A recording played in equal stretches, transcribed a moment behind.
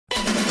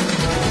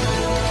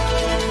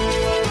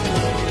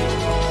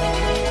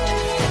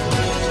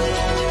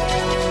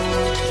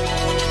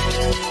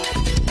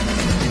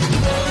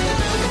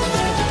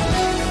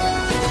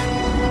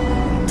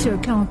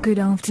Good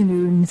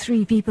afternoon.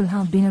 3 people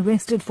have been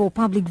arrested for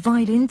public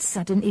violence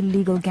at an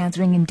illegal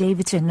gathering in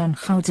Daveyton on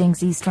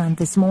Gauteng's East Rand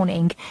this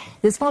morning.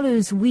 This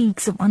follows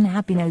weeks of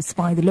unhappiness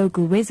by the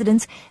local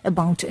residents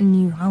about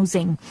new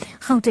housing.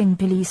 Gauteng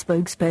police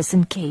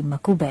spokesperson K.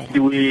 Makubela.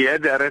 We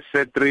had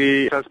arrested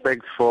 3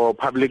 suspects for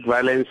public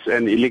violence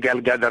and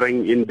illegal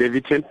gathering in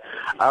Daveyton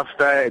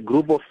after a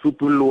group of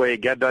people were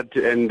gathered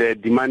and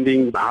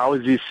demanding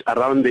houses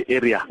around the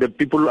area. The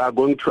people are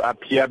going to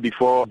appear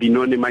before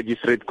Benoni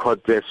Magistrate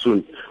Court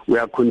soon. We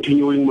are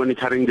continuing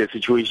monitoring the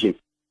situation.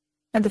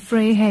 At the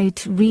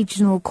Vryheid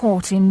Regional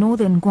Court in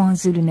northern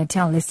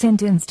KwaZulu-Natal has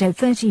sentenced a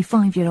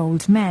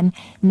 35-year-old man,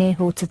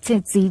 Neho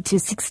Tsotetsi, to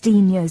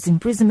 16 years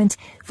imprisonment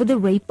for the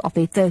rape of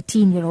a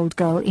 13-year-old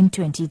girl in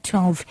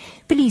 2012.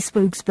 Police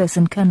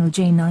spokesperson Colonel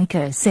J.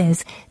 Naika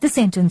says the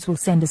sentence will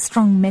send a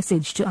strong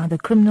message to other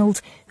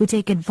criminals who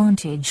take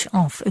advantage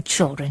of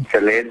children.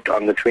 Alleged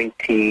on the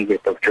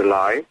 20th of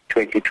July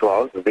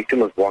 2012, the victim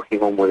was walking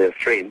home with her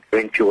friend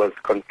when she was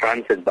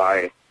confronted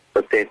by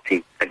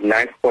Tsotetsi. At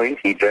knife point,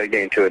 he dragged her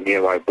into a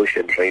nearby bush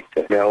and raped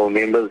her. Now, our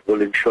members will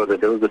ensure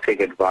that those who take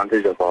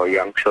advantage of our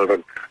young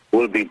children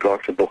will be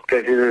brought to book.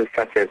 Prejudices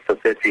such as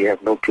Tsotetsi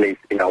have no place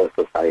in our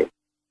society.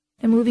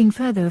 And moving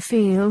further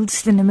afield,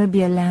 the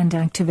Namibia land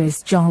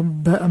activist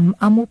Job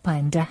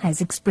Amupanda has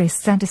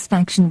expressed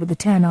satisfaction with the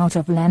turnout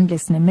of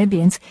landless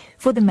Namibians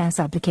for the mass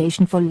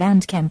application for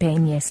land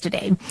campaign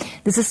yesterday.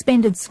 The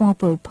suspended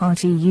SWAPO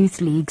Party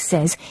Youth League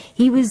says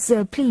he was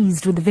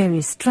pleased with the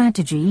various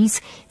strategies.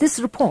 This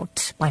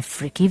report by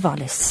Frikkie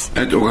Wallis.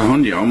 At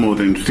Okahonja, more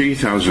than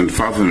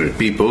 3,500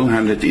 people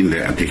handed in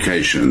their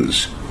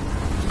applications.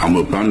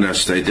 Amupanda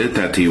stated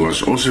that he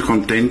was also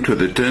content with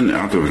the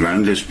turnout of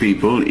landless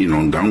people in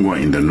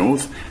Ondangwa in the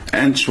north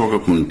and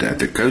Swakopmund at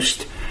the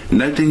coast,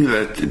 noting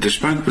that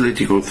despite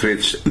political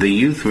threats, the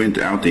youth went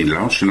out in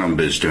large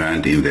numbers to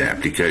hand in their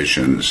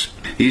applications.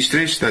 He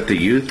stressed that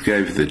the youth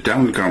gave the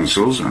town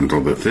councils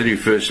until the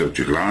 31st of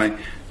July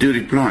to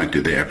reply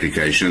to their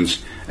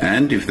applications,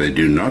 and if they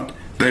do not,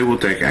 they will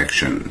take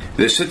action.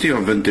 The city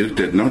of Windhoek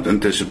did not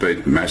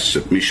anticipate mass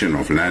submission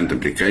of land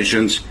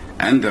applications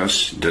and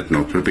thus did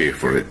not prepare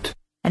for it.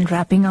 And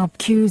wrapping up,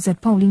 queues at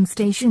polling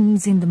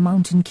stations in the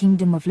Mountain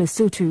Kingdom of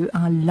Lesotho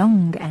are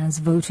long as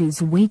voters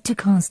wait to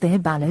cast their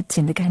ballots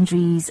in the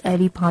country's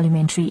early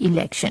parliamentary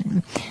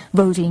election.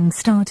 Voting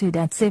started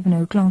at 7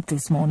 o'clock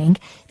this morning.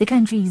 The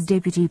country's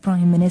Deputy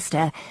Prime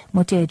Minister,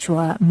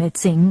 Motshekga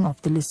Metsing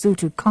of the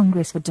Lesotho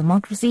Congress for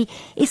Democracy,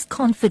 is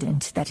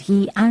confident that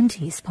he and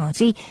his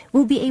party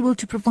will be able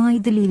to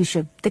provide the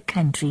leadership the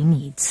country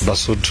needs.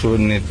 Lesotho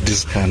need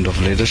this kind of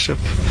leadership,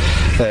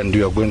 and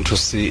we are going to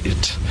see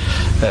it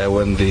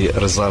when the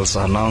results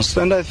are announced,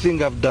 and I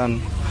think I've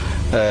done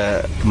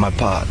my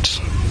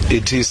part.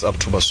 It is up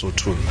to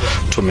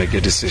Lesotho to make a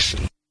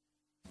decision.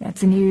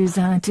 That's the news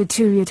at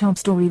 2. Your top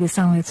story this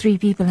hour. 3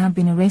 people have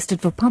been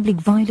arrested for public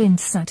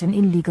violence at an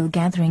illegal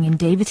gathering in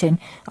Daveyton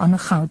on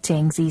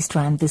Gauteng's East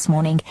Rand this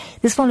morning.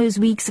 This follows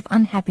weeks of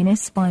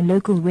unhappiness by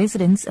local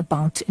residents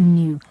about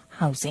new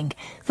housing.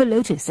 For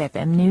Lotus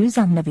FM News,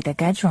 I'm NAVITHA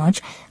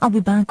GAJRAJ. I'll be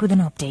back with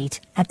an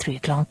update at 3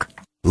 o'clock.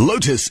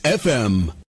 Lotus FM.